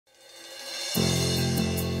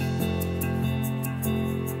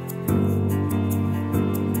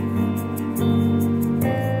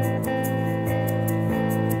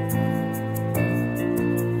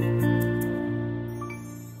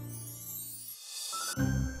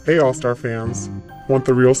Hey All-Star fans! Want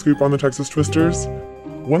the real scoop on the Texas Twisters?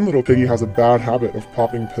 One little piggy has a bad habit of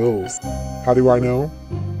popping pills. How do I know?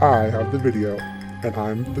 I have the video, and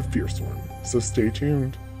I'm the fierce one, so stay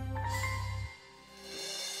tuned.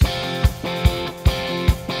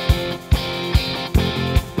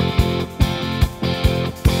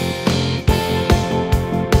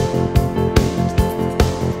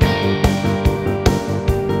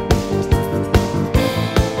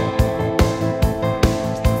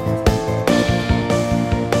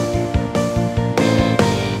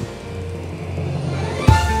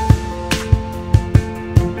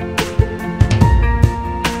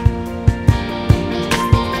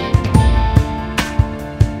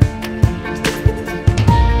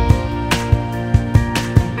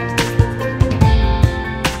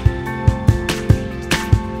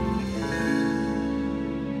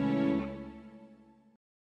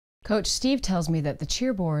 Coach Steve tells me that the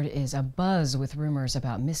cheer board is abuzz with rumors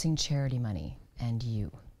about missing charity money, and you.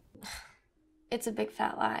 It's a big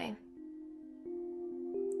fat lie.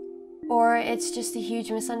 Or it's just a huge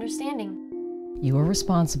misunderstanding. You are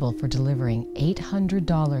responsible for delivering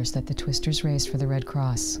 $800 that the Twisters raised for the Red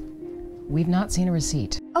Cross. We've not seen a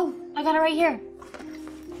receipt. Oh, I got it right here.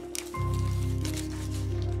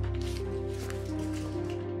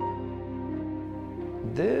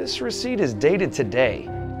 This receipt is dated today.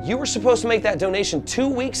 You were supposed to make that donation 2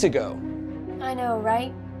 weeks ago. I know,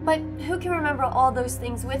 right? But who can remember all those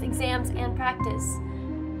things with exams and practice?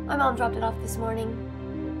 My mom dropped it off this morning.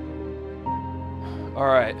 All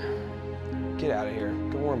right, get out of here.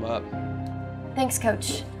 Go warm up. Thanks,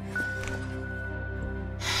 Coach.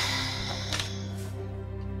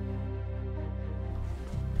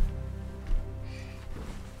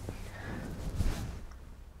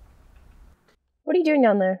 What are you doing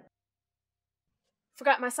down there?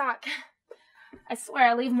 Forgot my sock. I swear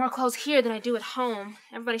I leave more clothes here than I do at home.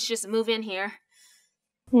 Everybody should just move in here.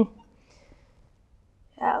 Yeah,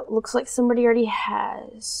 looks like somebody already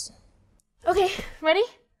has. Okay, ready?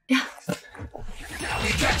 Yeah. Now we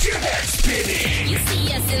got your head spinning. You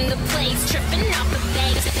see us in the place, tripping off the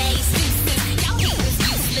base to base. Y'all haters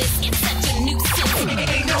useless, it's such a nuisance.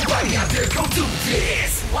 Ain't nobody out there gon' do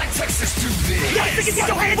this. Why Texas do this? Yeah, think you get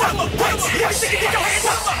your hands up. Yeah, think you get your hands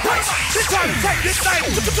up. It's time to take this thing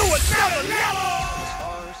to another level.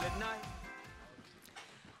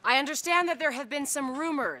 I understand that there have been some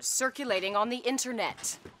rumors circulating on the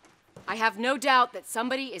internet. I have no doubt that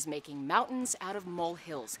somebody is making mountains out of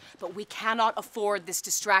molehills, but we cannot afford this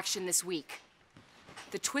distraction this week.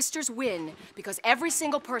 The Twisters win because every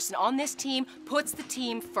single person on this team puts the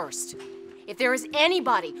team first. If there is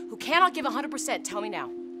anybody who cannot give 100%, tell me now.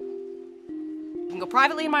 You can go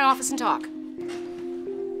privately in my office and talk.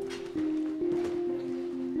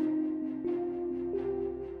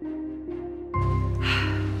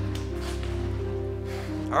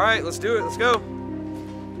 All right, let's do it. Let's go.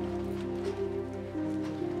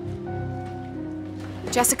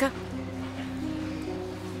 Jessica,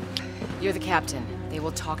 you're the captain. They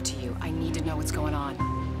will talk to you. I need to know what's going on.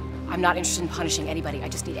 I'm not interested in punishing anybody. I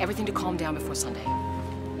just need everything to calm down before Sunday.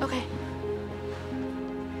 Okay.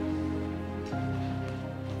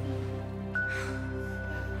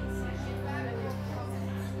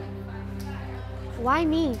 Why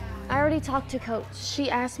me? I already talked to Coach. She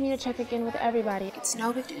asked me to check again with everybody. It's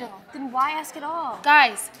no big deal. Then why ask at all?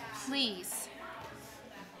 Guys, please.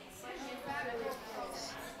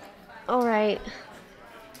 All right.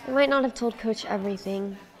 I might not have told Coach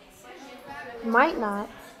everything. Might not.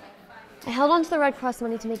 I held on to the Red Cross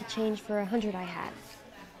money to make a change for 100 I had.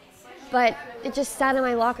 But it just sat in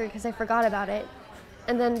my locker because I forgot about it.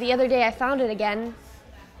 And then the other day I found it again.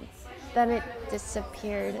 Then it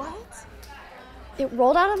disappeared. What? It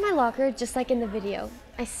rolled out of my locker just like in the video.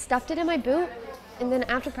 I stuffed it in my boot, and then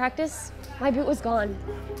after practice, my boot was gone.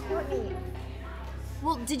 Courtney.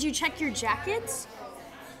 Well, did you check your jackets?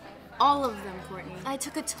 All of them, Courtney. I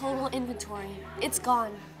took a total inventory. It's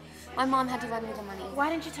gone. My mom had to lend me the money. Why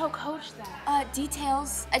didn't you tell Coach that?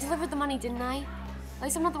 Details. I delivered the money, didn't I? At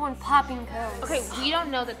least I'm not the one popping pills. Okay, we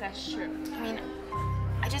don't know that that's true. I mean,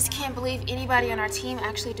 I just can't believe anybody on our team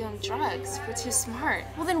actually doing drugs. We're too smart.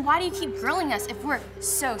 Well, then why do you keep grilling us if we're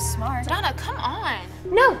so smart? Donna, come on.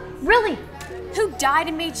 No, really. Who died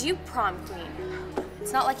and made you prom queen?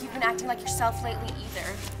 It's not like you've been acting like yourself lately either.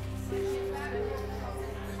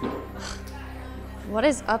 What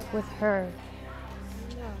is up with her?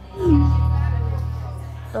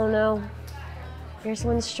 Oh no. Here's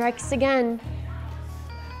one strikes again.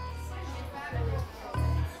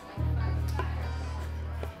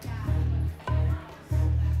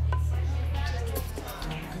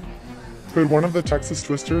 Could one of the Texas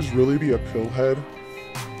Twisters really be a pillhead?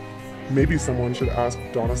 Maybe someone should ask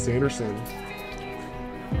Donna Sanderson.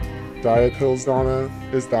 Diet pills, Donna?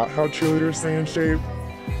 Is that how cheerleaders stay in shape?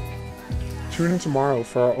 Tune in tomorrow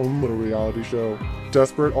for our own little reality show,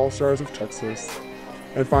 Desperate All-Stars of Texas,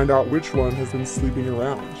 and find out which one has been sleeping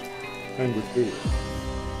around and with who.